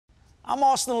I'm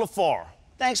Austin LaFar.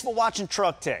 Thanks for watching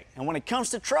Truck Tech. And when it comes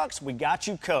to trucks, we got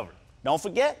you covered. Don't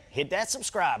forget, hit that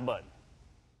subscribe button.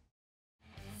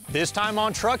 This time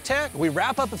on Truck Tech, we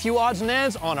wrap up a few odds and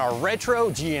ends on our retro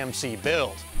GMC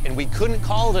build. And we couldn't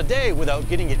call it a day without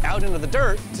getting it out into the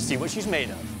dirt to see what she's made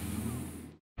of.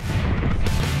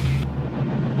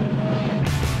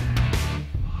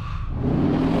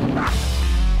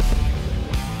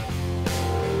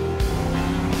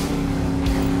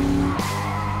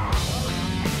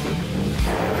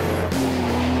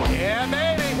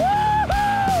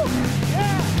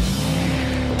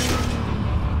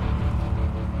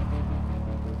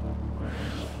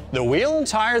 The wheelin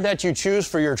tire that you choose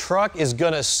for your truck is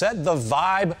going to set the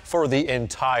vibe for the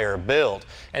entire build.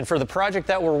 And for the project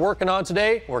that we're working on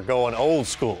today, we're going old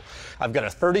school. I've got a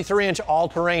 33-inch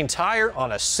all-terrain tire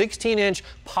on a 16-inch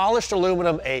polished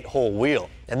aluminum 8-hole wheel.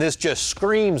 And this just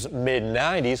screams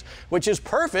mid-90s, which is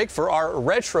perfect for our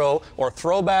retro or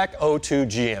throwback 02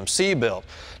 GMC build.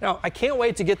 Now, I can't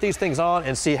wait to get these things on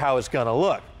and see how it's going to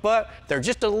look, but they're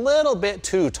just a little bit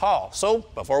too tall. So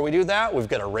before we do that, we've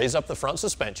got to raise up the front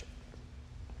suspension.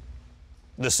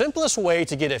 The simplest way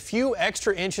to get a few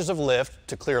extra inches of lift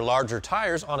to clear larger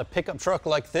tires on a pickup truck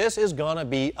like this is going to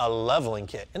be a leveling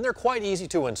kit, and they're quite easy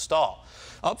to install.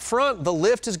 Up front, the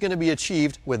lift is going to be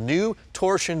achieved with new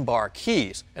torsion bar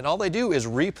keys, and all they do is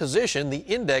reposition the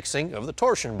indexing of the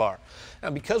torsion bar. Now,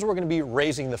 because we're going to be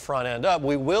raising the front end up,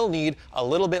 we will need a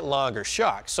little bit longer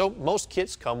shocks, so most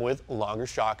kits come with longer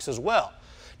shocks as well.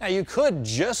 Now, you could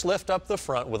just lift up the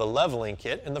front with a leveling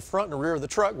kit, and the front and rear of the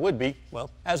truck would be,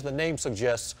 well, as the name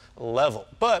suggests, level.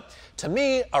 But to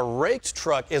me, a raked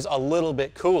truck is a little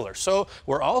bit cooler, so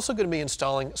we're also going to be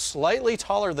installing slightly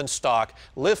taller than stock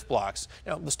lift blocks.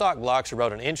 Now, the stock blocks are about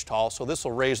 1 inch tall, so this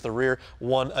will raise the rear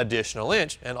 1 additional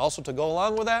inch, and also to go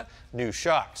along with that, new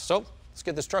shocks. So let's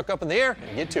get this truck up in the air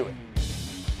and get to it.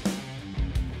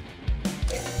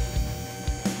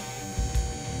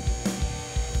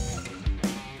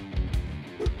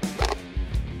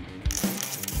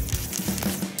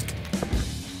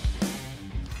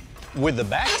 With the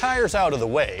back tires out of the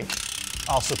way,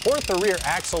 I'll support the rear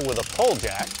axle with a pull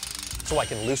jack so I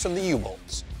can loosen the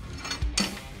U-bolts.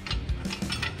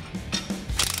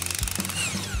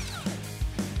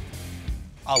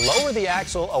 I'll lower the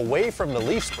axle away from the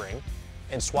leaf spring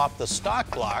and swap the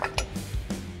stock block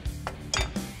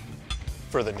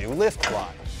for the new lift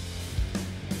block.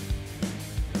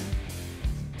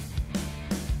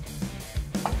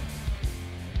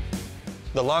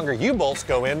 The longer U-bolts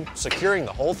go in, securing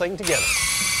the whole thing together.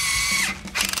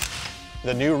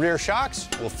 The new rear shocks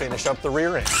will finish up the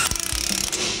rear end.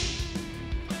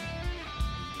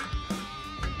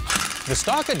 The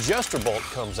stock adjuster bolt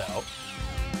comes out,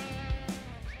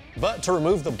 but to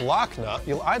remove the block nut,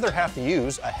 you'll either have to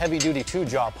use a heavy-duty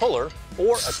 2-jaw puller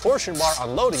or a torsion bar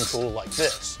unloading tool like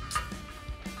this.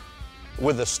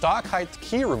 With the stock height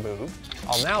key removed,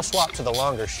 I'll now swap to the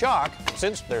longer shock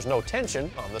since there's no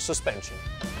tension on the suspension.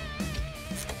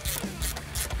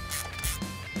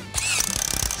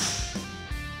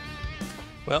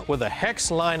 Well, with the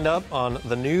hex lined up on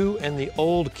the new and the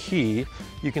old key,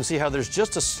 you can see how there's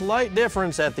just a slight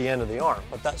difference at the end of the arm,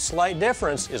 but that slight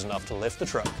difference is enough to lift the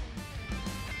truck.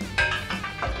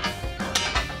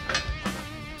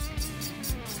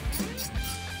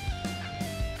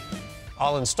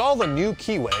 I'll install the new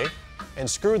keyway and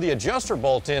screw the adjuster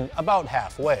bolt in about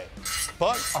halfway,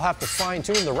 but I'll have to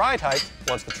fine-tune the ride height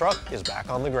once the truck is back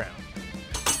on the ground.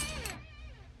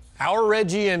 Our red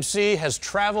GMC has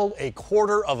traveled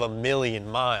 250,000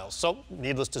 miles, so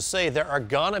needless to say, there are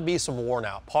gonna be some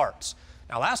worn-out parts.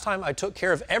 Now, last time I took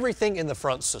care of everything in the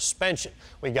front suspension.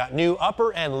 We got new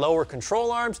upper and lower control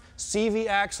arms, CV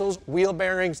axles, wheel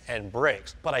bearings, and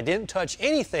brakes, but I didn't touch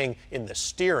anything in the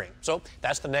steering, so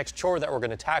that's the next chore that we're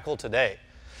gonna tackle today.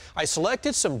 I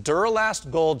selected some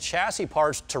Duralast Gold chassis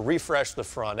parts to refresh the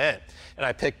front end, and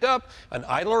I picked up an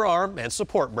idler arm and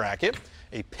support bracket,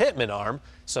 a pitman arm,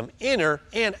 some inner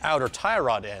and outer tie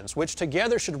rod ends, which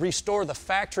together should restore the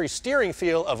factory steering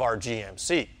feel of our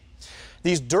GMC.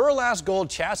 These Duralast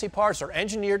Gold chassis parts are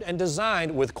engineered and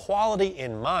designed with quality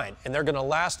in mind, and they're going to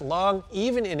last long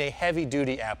even in a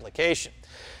heavy-duty application.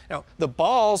 Now, the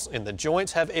balls in the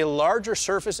joints have a larger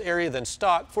surface area than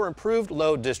stock for improved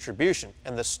load distribution,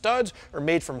 and the studs are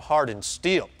made from hardened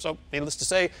steel. So, needless to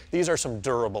say, these are some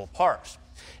durable parts.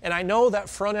 And I know that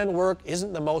front-end work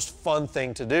isn't the most fun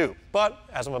thing to do, but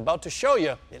as I'm about to show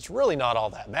you, it's really not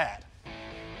all that bad.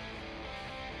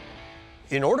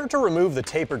 In order to remove the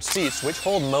tapered seats, which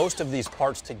hold most of these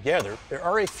parts together, there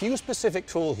are a few specific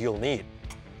tools you'll need.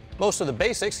 Most of the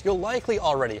basics you'll likely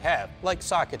already have, like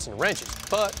sockets and wrenches,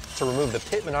 but to remove the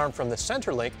pitman arm from the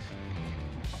center link,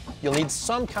 you'll need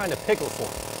some kind of pickle fork.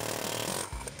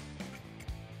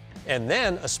 And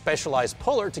then a specialized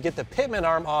puller to get the pitman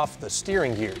arm off the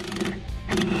steering gear.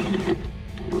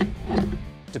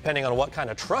 Depending on what kind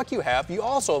of truck you have, you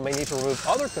also may need to remove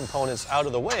other components out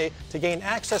of the way to gain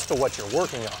access to what you're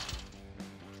working on.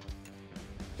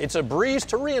 It's a breeze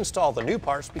to reinstall the new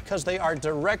parts because they are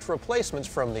direct replacements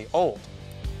from the old.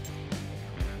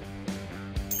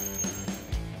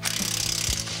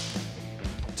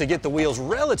 To get the wheels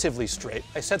relatively straight,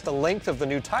 I set the length of the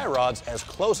new tie rods as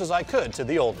close as I could to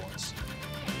the old ones.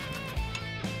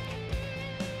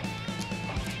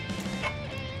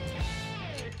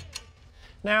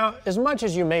 Now, as much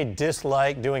as you may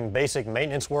dislike doing basic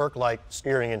maintenance work like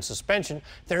steering and suspension,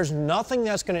 there's nothing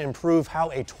that's going to improve how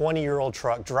a 20-year-old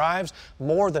truck drives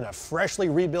more than a freshly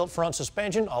rebuilt front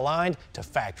suspension aligned to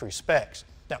factory specs.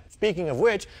 Now, speaking of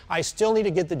which, I still need to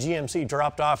get the GMC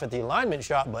dropped off at the alignment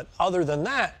shop, but other than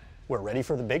that, we're ready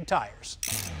for the big tires.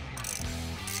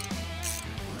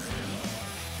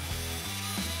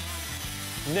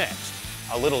 Next,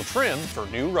 a little trim for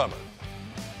new rubber.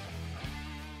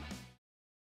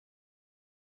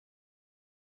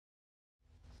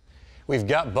 We've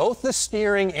got both the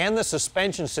steering and the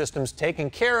suspension systems taken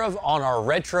care of on our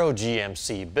retro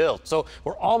GMC build, so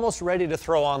we're almost ready to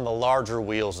throw on the larger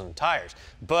wheels and tires.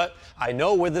 But I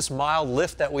know with this mild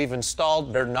lift that we've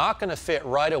installed, they're not going to fit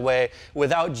right away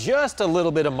without just a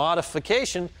little bit of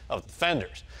modification of the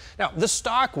fenders. Now, the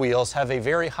stock wheels have a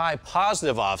very high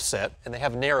positive offset, and they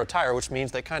have a narrow tire, which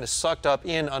means they kind of sucked up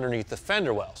in underneath the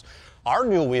fender wells. Our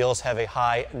new wheels have a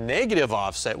high negative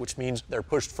offset, which means they're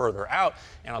pushed further out,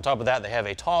 and on top of that, they have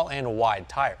a tall and wide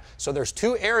tire. So there's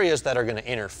two areas that are going to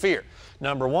interfere.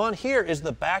 Number one here is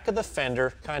the back of the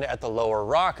fender, kind of at the lower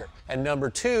rocker, and number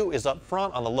two is up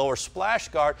front on the lower splash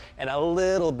guard and a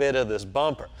little bit of this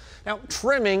bumper. Now,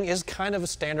 trimming is kind of a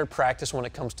standard practice when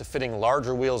it comes to fitting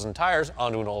larger wheels and tires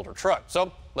onto an older truck.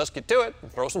 So let's get to it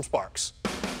and throw some sparks.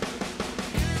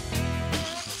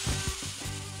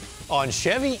 On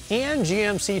Chevy and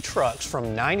GMC trucks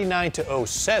from '99 to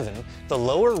 '07, the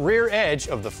lower rear edge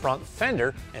of the front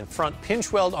fender and front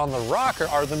pinch weld on the rocker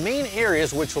are the main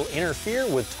areas which will interfere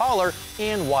with taller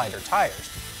and wider tires.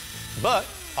 But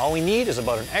all we need is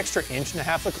about an extra 1.5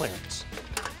 inches of clearance.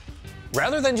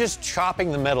 Rather than just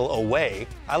chopping the metal away,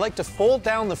 I like to fold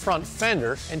down the front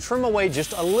fender and trim away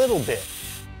just a little bit.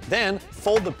 Then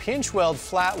fold the pinch weld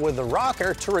flat with the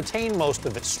rocker to retain most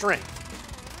of its strength.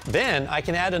 Then I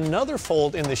can add another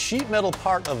fold in the sheet metal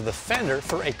part of the fender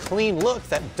for a clean look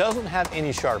that doesn't have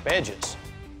any sharp edges.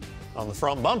 On the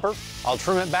front bumper, I'll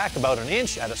trim it back about 1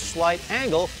 inch at a slight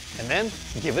angle and then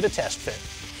give it a test fit.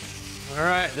 All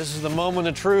right, this is the moment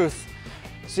of truth.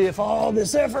 See if all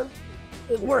this effort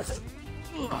is worth it.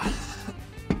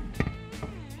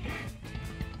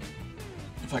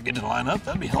 If I get to line up,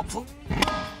 that'd be helpful.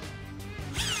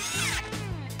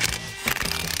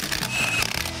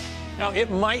 Now,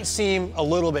 it might seem a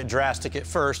little bit drastic at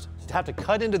first to have to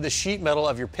cut into the sheet metal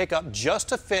of your pickup just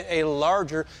to fit a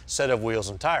larger set of wheels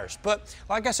and tires. But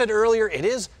like I said earlier, it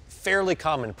is fairly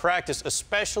common practice,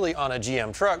 especially on a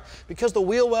GM truck, because the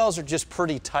wheel wells are just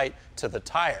pretty tight to the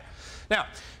tire. Now,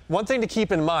 one thing to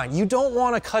keep in mind, you don't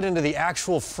want to cut into the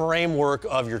actual framework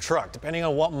of your truck. Depending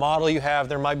on what model you have,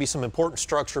 there might be some important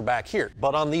structure back here.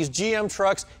 But on these GM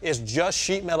trucks, it's just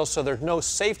sheet metal, so there's no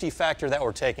safety factor that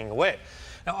we're taking away.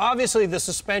 Now, obviously, the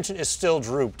suspension is still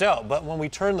drooped out, but when we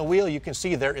turn the wheel, you can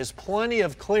see there is plenty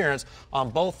of clearance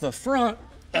on both the front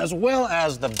as well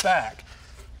as the back.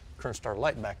 Current star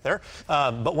light back there.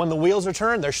 But when the wheels are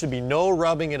turned, there should be no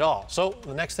rubbing at all. So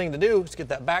the next thing to do is get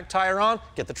that back tire on,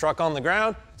 get the truck on the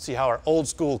ground, see how our old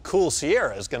school cool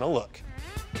Sierra is going to look.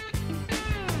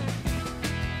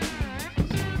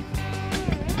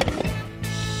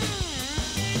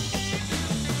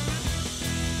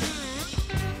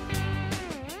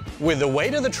 With the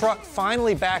weight of the truck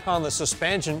finally back on the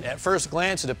suspension, at first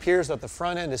glance it appears that the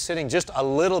front end is sitting just a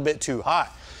little bit too high.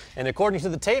 And according to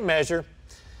the tape measure,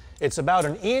 it's about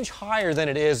 1 inch higher than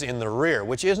it is in the rear,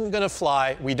 which isn't going to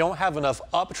fly. We don't have enough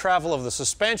up travel of the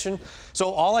suspension,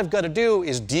 so all I've got to do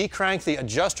is decrank the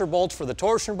adjuster bolts for the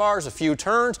torsion bars a few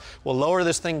turns. We'll lower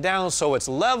this thing down so it's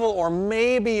level, or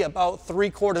maybe about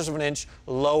 3/4 of an inch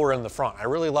lower in the front. I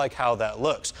really like how that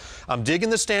looks. I'm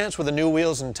digging the stance with the new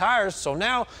wheels and tires, so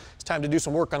now it's time to do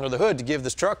some work under the hood to give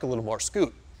this truck a little more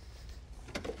scoot.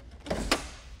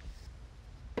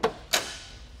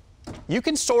 You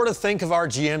can sort of think of our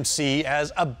GMC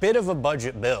as a bit of a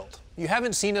budget build. You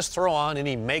haven't seen us throw on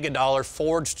any mega dollar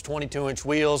forged 22-inch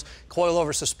wheels,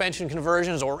 coilover suspension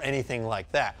conversions, or anything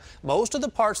like that. Most of the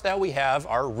parts that we have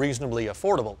are reasonably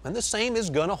affordable, and the same is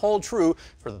going to hold true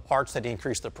for the parts that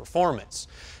increase the performance.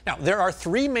 Now, there are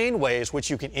three main ways which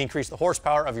you can increase the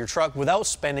horsepower of your truck without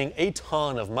spending a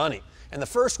ton of money. And the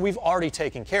first we've already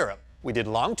taken care of. We did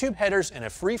long tube headers and a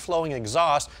free-flowing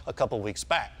exhaust a couple weeks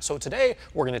back. So today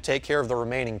we're going to take care of the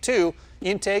remaining two,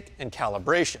 intake and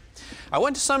calibration. I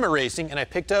went to summer racing and I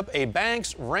picked up a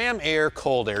Banks Ram Air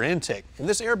cold air intake. And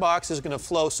this air box is going to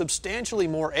flow substantially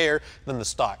more air than the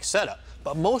stock setup.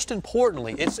 But most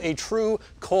importantly, it's a true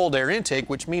cold air intake,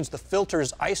 which means the filter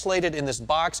is isolated in this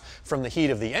box from the heat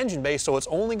of the engine bay, so it's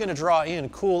only going to draw in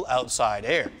cool outside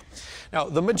air. Now,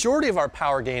 the majority of our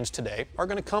power gains today are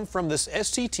going to come from this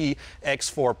SCT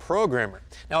X4 Programmer.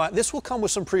 Now, this will come with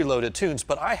some preloaded tunes,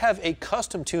 but I have a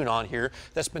custom tune on here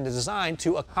that's been designed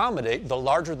to accommodate the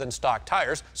larger than stock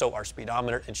tires, so our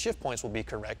speedometer and shift points will be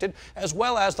corrected, as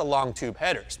well as the long tube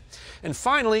headers. And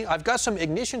finally, I've got some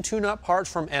ignition tune-up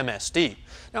parts from MSD.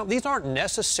 Now, these aren't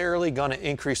necessarily going to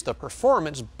increase the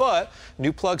performance, but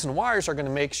new plugs and wires are going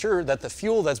to make sure that the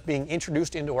fuel that's being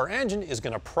introduced into our engine is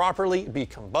going to properly be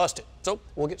combusted. So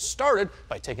we'll get started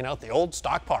by taking out the old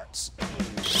stock parts.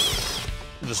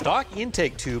 The stock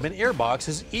intake tube and air box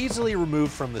is easily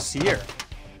removed from the Sierra,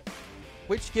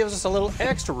 which gives us a little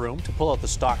extra room to pull out the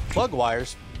stock plug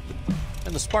wires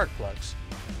and the spark plugs.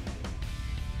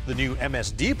 The new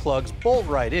MSD plugs bolt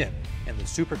right in, and the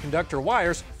superconductor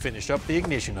wires finish up the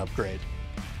ignition upgrade.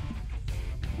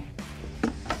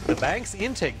 The Banks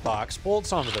intake box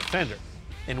bolts onto the fender,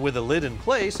 and with the lid in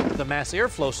place, the mass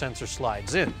airflow sensor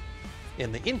slides in,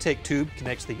 and the intake tube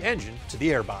connects the engine to the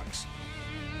airbox.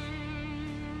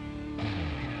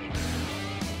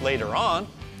 Later on,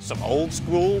 some old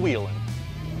school wheeling.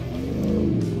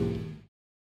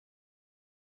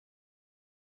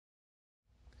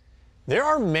 There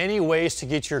are many ways to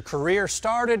get your career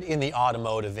started in the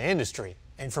automotive industry,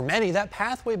 and for many that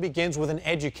pathway begins with an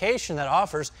education that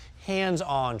offers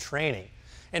hands-on training.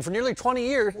 And for nearly 20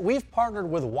 years, we've partnered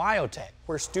with WyoTech,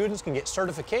 where students can get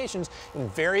certifications in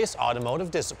various automotive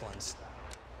disciplines.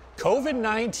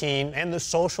 COVID-19 and the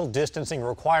social distancing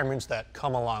requirements that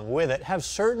come along with it have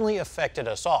certainly affected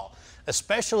us all,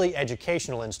 especially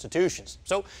educational institutions.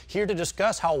 So here to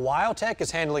discuss how WyoTech is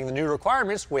handling the new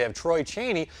requirements, we have Troy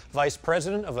Cheney, Vice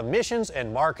President of Admissions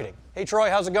and Marketing. Hey Troy,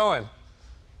 how's it going?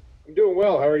 I'm doing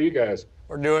well. How are you guys?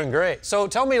 We're doing great. So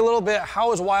tell me a little bit,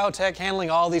 how is WyoTech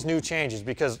handling all these new changes?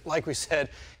 Because like we said,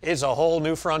 it's a whole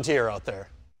new frontier out there.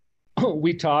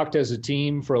 We talked as a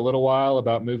team for a little while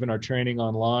about moving our training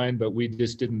online, but we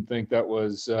just didn't think that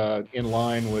was in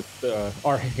line with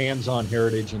our hands-on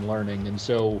heritage and learning. And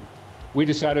so we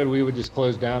decided we would just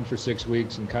close down for 6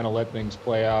 weeks and kind of let things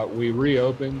play out. We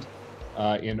reopened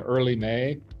in early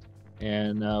May,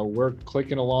 and we're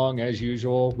clicking along as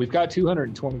usual. We've got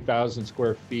 220,000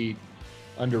 square feet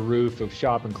under roof of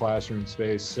shop and classroom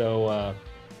space. So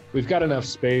we've got enough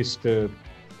space to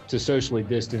socially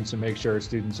distance and make sure our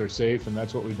students are safe, and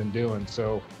that's what we've been doing.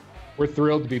 So we're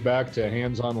thrilled to be back to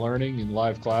hands-on learning and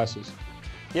live classes.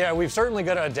 Yeah, we've certainly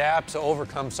got to adapt to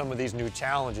overcome some of these new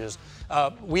challenges.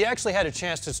 We actually had a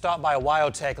chance to stop by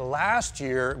WyoTech last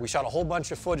year. We shot a whole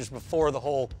bunch of footage before the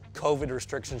whole COVID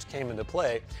restrictions came into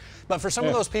play. But for some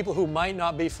of those people who might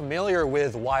not be familiar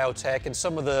with WyoTech and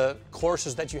some of the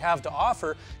courses that you have to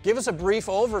offer, give us a brief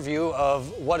overview of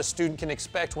what a student can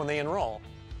expect when they enroll.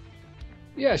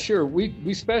 Yeah, sure.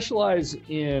 We specialize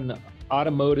in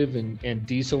automotive and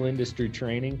diesel industry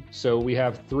training. So we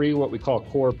have 3 what we call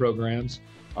core programs: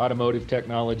 automotive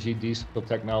technology, diesel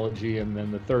technology, and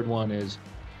then the third one is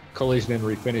collision and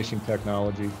refinishing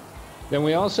technology. Then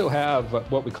we also have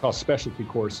what we call specialty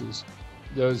courses.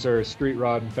 Those are street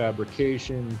rod and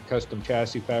fabrication, custom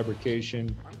chassis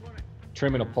fabrication,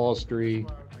 trim and upholstery,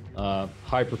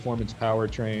 high performance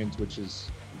powertrains, which is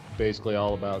basically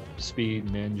all about speed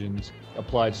and engines,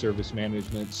 applied service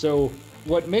management. So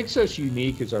what makes us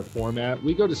unique is our format.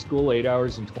 We go to school 8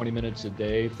 hours and 20 minutes a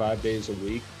day, 5 days a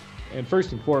week. And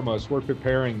first and foremost, we're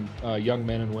preparing young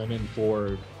men and women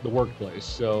for the workplace.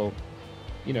 So,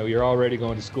 you know, you're already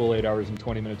going to school 8 hours and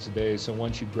 20 minutes a day. So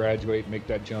once you graduate and make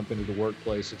that jump into the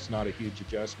workplace, it's not a huge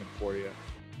adjustment for you.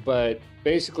 But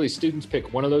basically, students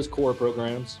pick one of those core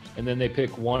programs, and then they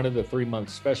pick one of the 3-month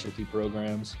specialty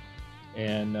programs.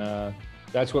 And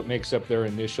that's what makes up their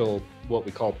initial, what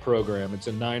we call program. It's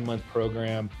a 9-month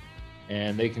program,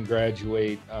 and they can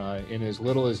graduate in as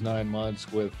little as 9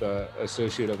 months with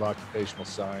Associate of Occupational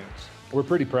Science. We're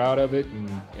pretty proud of it,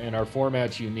 and our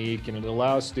format's unique, and it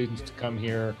allows students to come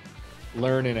here,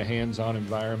 learn in a hands-on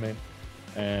environment,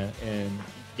 and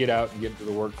get out and get into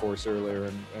the workforce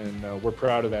earlier. And we're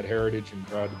proud of that heritage and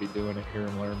proud to be doing it here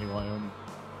in Laramie, Wyoming.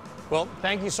 Well,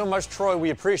 thank you so much, Troy.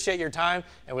 We appreciate your time,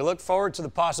 and we look forward to the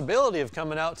possibility of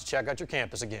coming out to check out your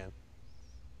campus again.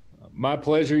 My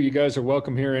pleasure. You guys are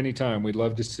welcome here anytime. We'd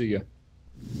love to see you.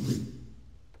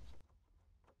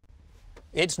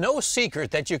 It's no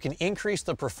secret that you can increase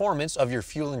the performance of your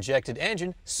fuel-injected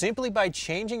engine simply by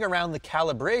changing around the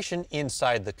calibration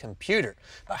inside the computer.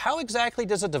 But how exactly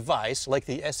does a device like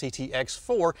the SCT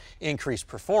X4 increase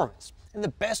performance? And the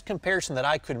best comparison that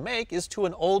I could make is to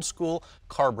an old-school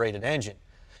carbureted engine.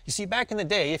 You see, back in the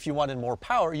day, if you wanted more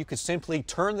power, you could simply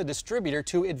turn the distributor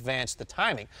to advance the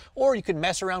timing, or you could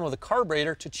mess around with a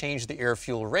carburetor to change the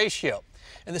air-fuel ratio.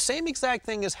 And the same exact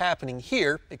thing is happening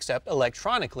here, except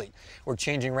electronically. We're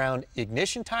changing around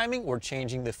ignition timing, we're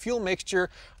changing the fuel mixture,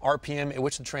 RPM at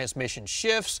which the transmission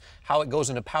shifts, how it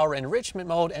goes into power enrichment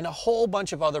mode, and a whole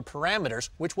bunch of other parameters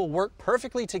which will work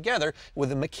perfectly together with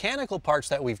the mechanical parts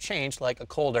that we've changed, like a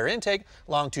cold air intake,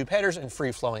 long tube headers, and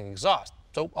free-flowing exhaust.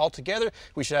 So altogether,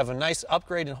 we should have a nice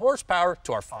upgrade in horsepower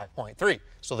to our 5.3.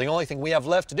 So the only thing we have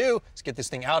left to do is get this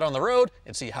thing out on the road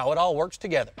and see how it all works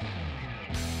together.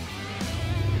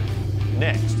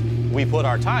 Next, we put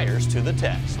our tires to the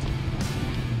test.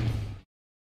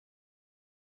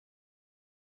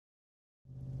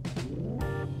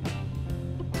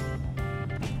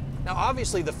 Now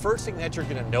obviously the first thing that you're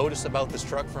going to notice about this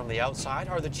truck from the outside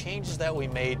are the changes that we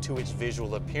made to its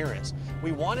visual appearance.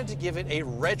 We wanted to give it a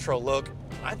retro look.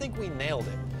 I think we nailed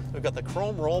it. We've got the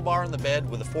chrome roll bar in the bed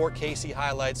with the 4 KC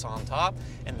highlights on top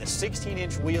and the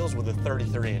 16-inch wheels with the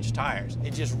 33-inch tires.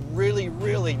 It just really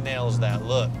nails that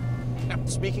look. Now,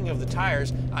 speaking of the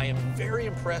tires, I am very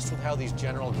impressed with how these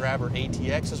General Grabber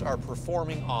ATXs are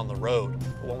performing on the road.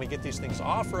 But when we get these things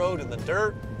off-road in the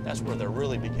dirt, that's where they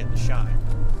really begin to shine.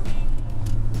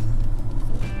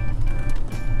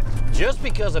 Just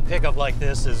because a pickup like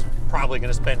this is probably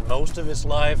going to spend most of its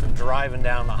life driving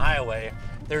down the highway,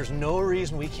 there's no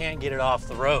reason we can't get it off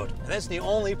the road. And that's the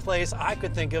only place I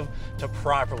could think of to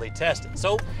properly test it.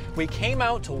 So we came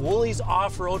out to Wooley's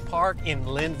Off-Road Park in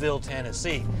Linville,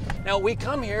 Tennessee. Now we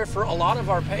come here for a lot of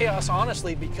our payoffs,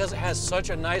 honestly, because it has such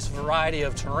a nice variety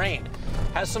of terrain.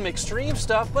 It has some extreme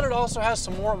stuff, but it also has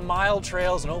some more mild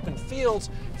trails and open fields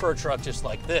for a truck just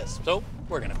like this. So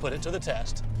we're gonna put it to the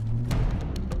test.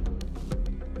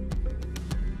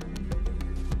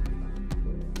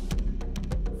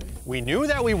 We knew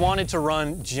that we wanted to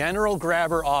run General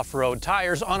Grabber off-road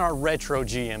tires on our retro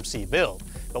GMC build,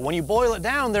 but when you boil it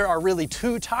down, there are really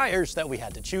 2 tires that we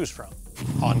had to choose from.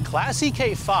 On Class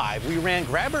EK5, we ran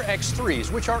Grabber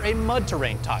X3s, which are a mud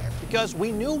terrain tire, because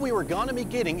we knew we were going to be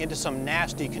getting into some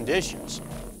nasty conditions.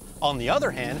 On the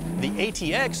other hand, the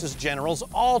ATX is General's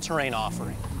all-terrain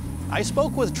offering. I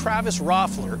spoke with Travis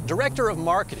Roffler, Director of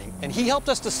Marketing, and he helped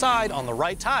us decide on the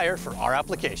right tire for our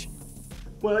application.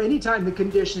 Well, anytime the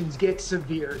conditions get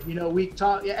severe, you know, we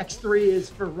talk, X3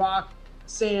 is for rock,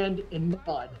 sand, and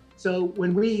mud. So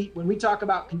when we talk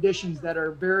about conditions that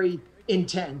are very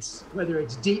intense, whether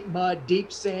it's deep mud,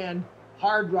 deep sand,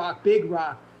 hard rock, big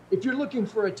rock, if you're looking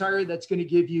for a tire that's going to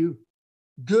give you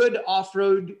good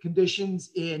off-road conditions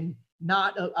in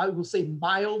not, I will say,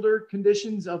 milder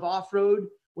conditions of off-road,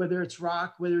 whether it's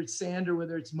rock, whether it's sand, or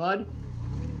whether it's mud,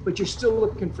 but you're still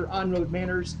looking for on-road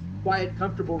manners, quiet,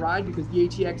 comfortable ride, because the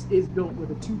ATX is built with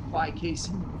a 2-ply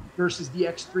casing versus the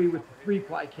X3 with the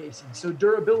 3-ply casing. So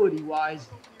durability-wise,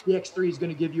 the X3 is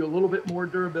going to give you a little bit more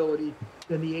durability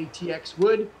than the ATX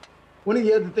would. One of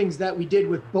the other things that we did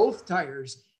with both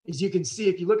tires is, you can see,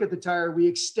 if you look at the tire, we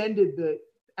extended the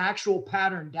actual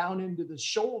pattern down into the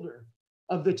shoulder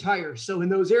of the tire. So in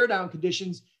those air down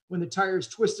conditions, when the tire is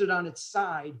twisted on its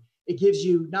side, it gives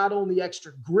you not only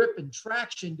extra grip and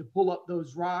traction to pull up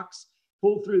those rocks,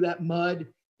 pull through that mud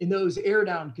in those air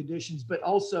down conditions, but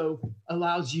also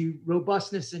allows you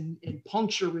robustness and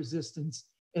puncture resistance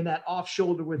in that off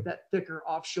shoulder, with that thicker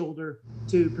off shoulder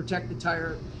to protect the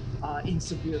tire in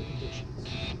severe conditions.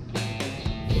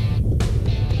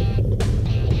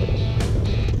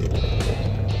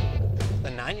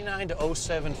 The 99 to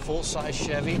 07 full-size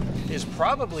Chevy is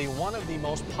probably one of the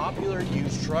most popular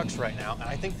used trucks right now, and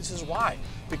I think this is why.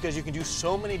 Because you can do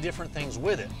so many different things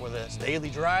with it, whether it's daily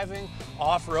driving,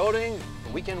 off-roading,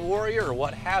 weekend warrior, or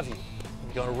what have you.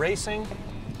 You go to racing,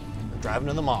 or driving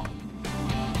to the mall.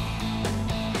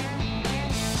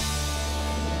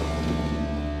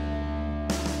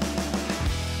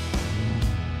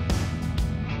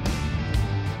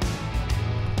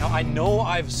 Now, I know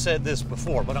I've said this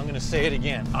before, but I'm going to say it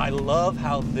again. I love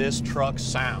how this truck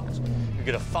sounds. You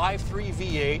get a 5.3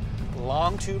 V8,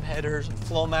 long tube headers,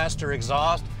 Flowmaster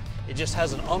exhaust, It just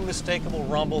has an unmistakable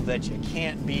rumble that you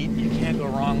can't beat. You can't go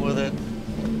wrong with it.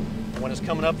 When it's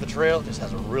coming up the trail, it just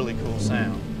has a really cool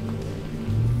sound.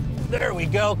 There we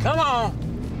go, come on.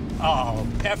 Oh,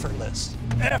 effortless,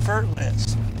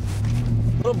 effortless.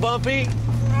 A little bumpy.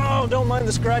 Oh, don't mind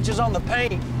the scratches on the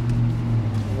paint.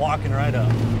 Walking right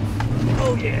up.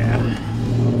 Oh yeah.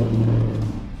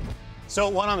 So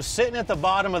when I'm sitting at the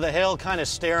bottom of the hill kind of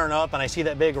staring up and I see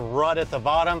that big rut at the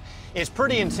bottom, it's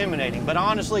pretty intimidating, but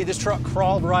honestly this truck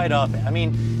crawled right up it. I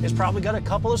mean, it's probably got a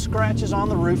couple of scratches on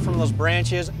the roof from those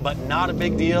branches, but not a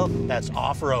big deal. That's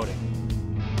off-roading.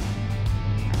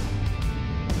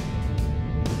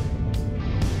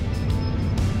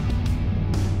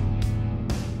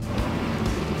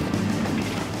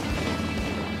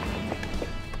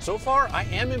 So far, I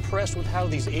am impressed with how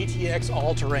these ATX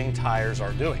all-terrain tires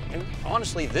are doing. And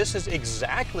honestly, this is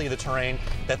exactly the terrain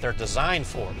that they're designed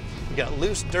for. You got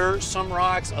loose dirt, some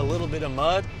rocks, a little bit of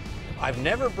mud. I've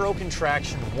never broken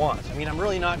traction once. I mean, I'm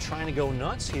really not trying to go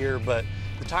nuts here, but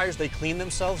the tires, they clean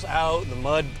themselves out, the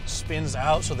mud spins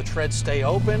out so the treads stay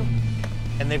open,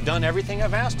 and they've done everything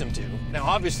I've asked them to. Now,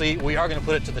 obviously, we are gonna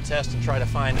put it to the test and try to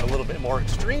find a little bit more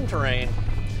extreme terrain.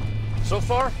 So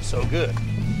far, so good.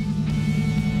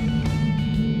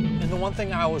 The one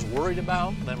thing I was worried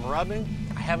about, them rubbing,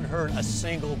 I haven't heard a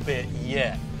single bit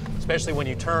yet. Especially when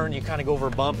you turn, you kind of go over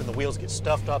a bump and the wheels get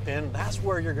stuffed up in, that's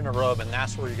where you're gonna rub and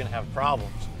that's where you're gonna have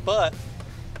problems. But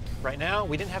right now,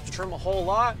 we didn't have to trim a whole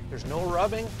lot, there's no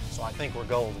rubbing, so I think we're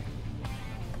golden.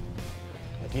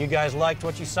 If you guys liked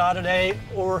what you saw today,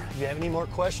 or if you have any more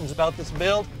questions about this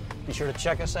build, be sure to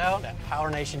check us out at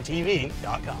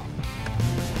PowerNationTV.com.